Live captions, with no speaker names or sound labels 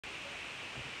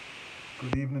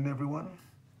Good evening, everyone.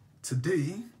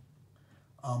 Today,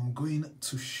 I'm going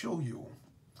to show you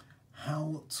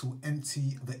how to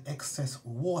empty the excess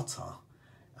water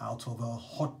out of a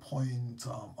hot point,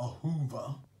 a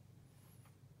Hoover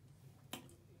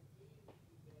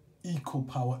Eco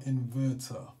Power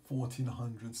Inverter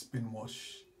 1400 spin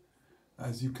wash.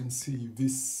 As you can see,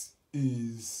 this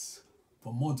is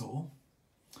the model,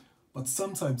 but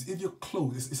sometimes if your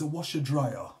clothes, it's a washer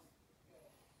dryer.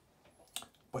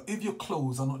 But if your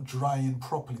clothes are not drying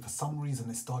properly, for some reason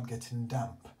they start getting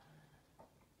damp,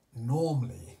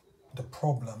 normally the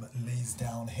problem lays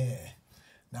down here.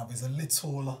 Now there's a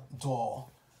little door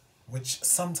which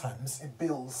sometimes it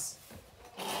builds,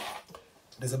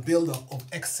 there's a buildup of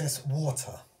excess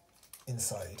water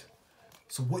inside.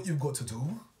 So what you've got to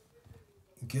do,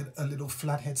 get a little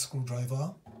flathead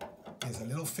screwdriver. There's a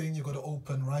little thing you've got to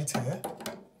open right here.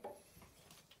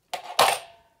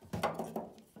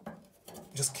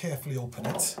 Just carefully open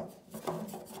it.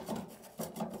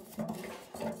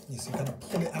 You see, you're going to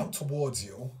pull it out towards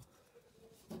you.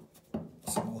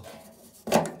 So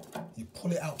you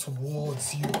pull it out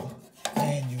towards you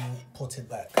and you put it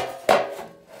back.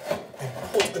 And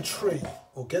put the tray,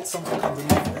 or get something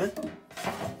underneath there.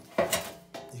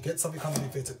 You get something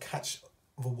underneath there to catch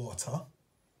the water.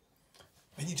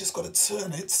 And you just got to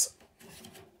turn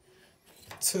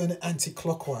it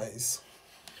anti-clockwise.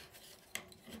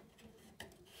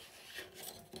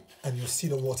 And you'll see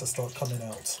the water start coming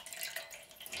out.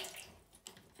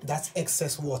 That's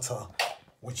excess water,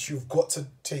 which you've got to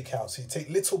take out. So you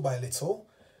take little by little.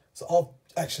 So I'm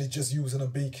actually just using a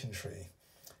baking tray.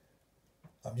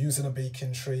 I'm using a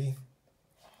baking tray.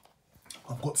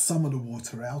 I've got some of the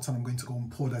water out and I'm going to go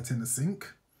and pour that in the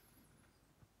sink.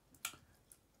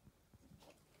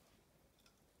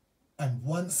 And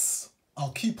once, I'll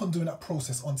keep on doing that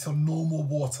process until no more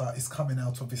water is coming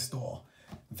out of this door.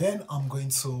 Then I'm going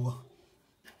to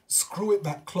screw it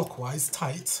back clockwise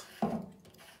tight.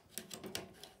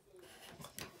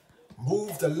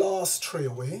 Move the last tray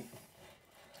away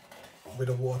with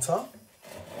the water.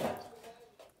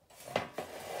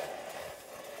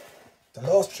 The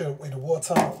last tray with the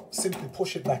water, simply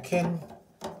push it back in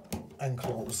and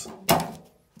close.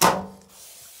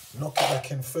 Knock it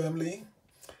back in firmly,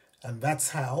 and that's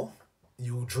how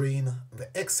you drain the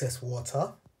excess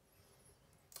water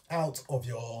out of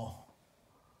your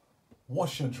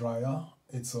washer dryer.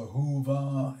 It's a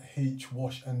Hoover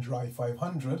H-Wash Dry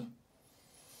 500.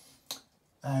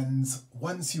 And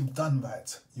once you've done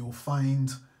that, you'll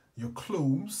find your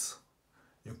clothes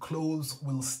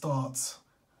will start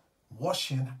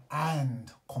washing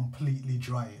and completely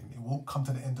drying. It won't come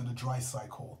to the end of the dry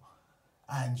cycle.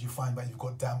 And you find that you've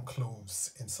got damp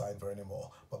clothes inside there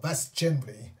anymore. But that's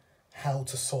generally how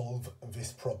to solve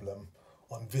this problem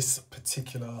on this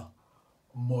particular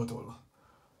model.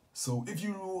 So if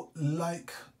you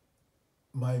like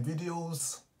my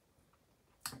videos,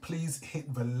 please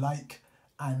hit the like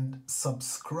and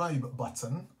subscribe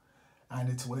button, and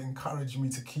it will encourage me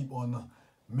to keep on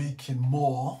making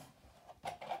more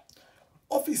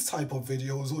of these type of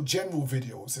videos, or general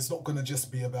videos. It's not going to just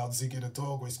be about Ziggy the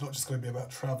dog, or it's not just going to be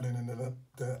about traveling in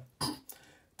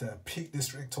the Peak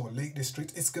District or Lake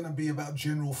District. It's going to be about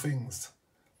general things.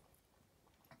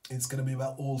 It's going to be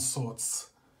about all sorts.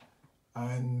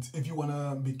 And if you want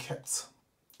to be kept,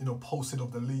 posted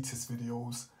of the latest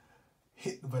videos,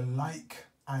 hit the like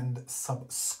and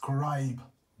subscribe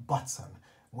button.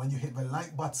 When you hit the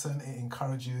like button, it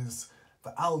encourages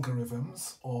the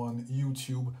algorithms on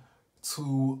YouTube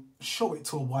to show it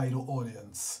to a wider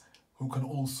audience who can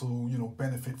also,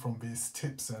 benefit from these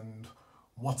tips and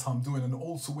what I'm doing. And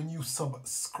also when you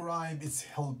subscribe, it's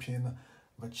helping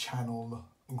the channel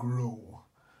grow.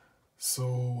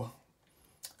 So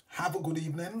have a good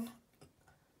evening.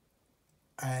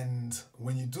 And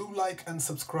when you do like and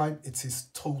subscribe, it is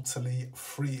totally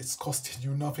free. It's costing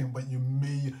you nothing, but you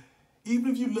may, even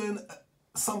if you learn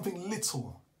something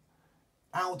little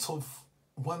out of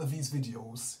one of these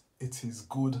videos, it is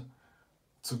good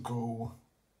to go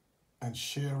and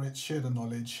share it, share the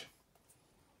knowledge.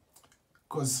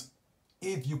 Because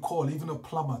if you call even a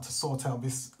plumber to sort out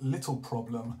this little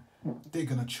problem, they're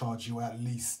going to charge you at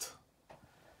least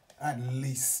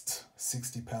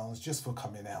 £60 just for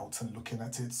coming out and looking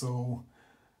at it. So,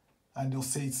 and they'll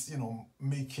say it's,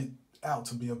 make it out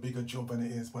to be a bigger job than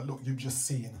it is. But look, you've just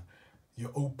seen,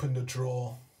 you open the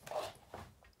drawer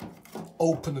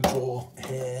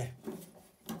here,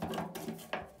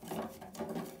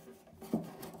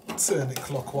 turn it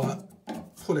clockwise,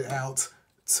 pull it out,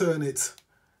 turn it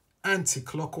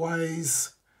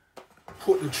anti-clockwise,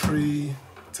 put the tray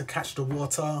to catch the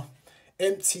water,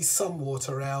 empty some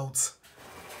water out,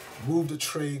 Move the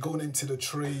tray, going into the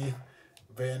tray,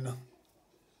 then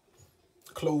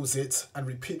close it and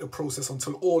repeat the process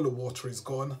until all the water is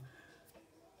gone.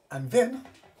 And then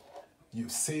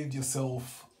you've saved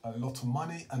yourself a lot of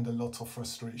money and a lot of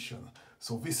frustration.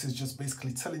 So this is just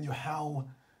basically telling you how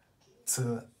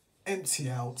to empty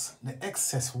out the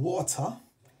excess water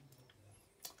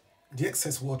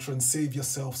and save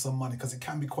yourself some money, because it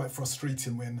can be quite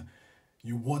frustrating when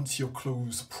you want your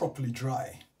clothes properly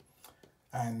dry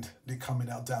and they're coming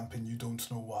out damp and you don't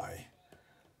know why.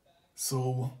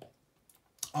 So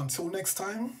until next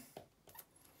time,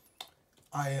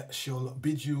 I shall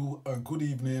bid you a good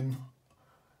evening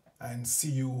and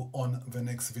see you on the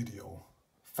next video.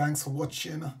 Thanks for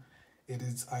watching.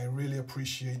 I really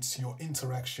appreciate your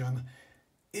interaction.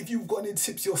 If you've got any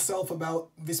tips yourself about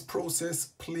this process,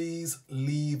 please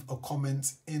leave a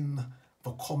comment in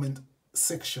the comment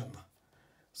section.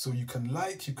 So you can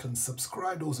like, you can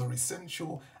subscribe, those are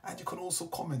essential, and you can also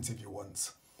comment if you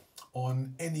want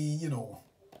on any,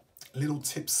 little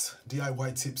tips,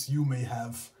 DIY tips you may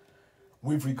have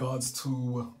with regards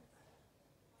to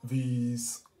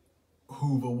these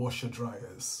Hoover washer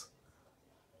dryers.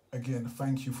 Again,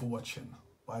 thank you for watching.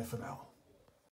 Bye for now.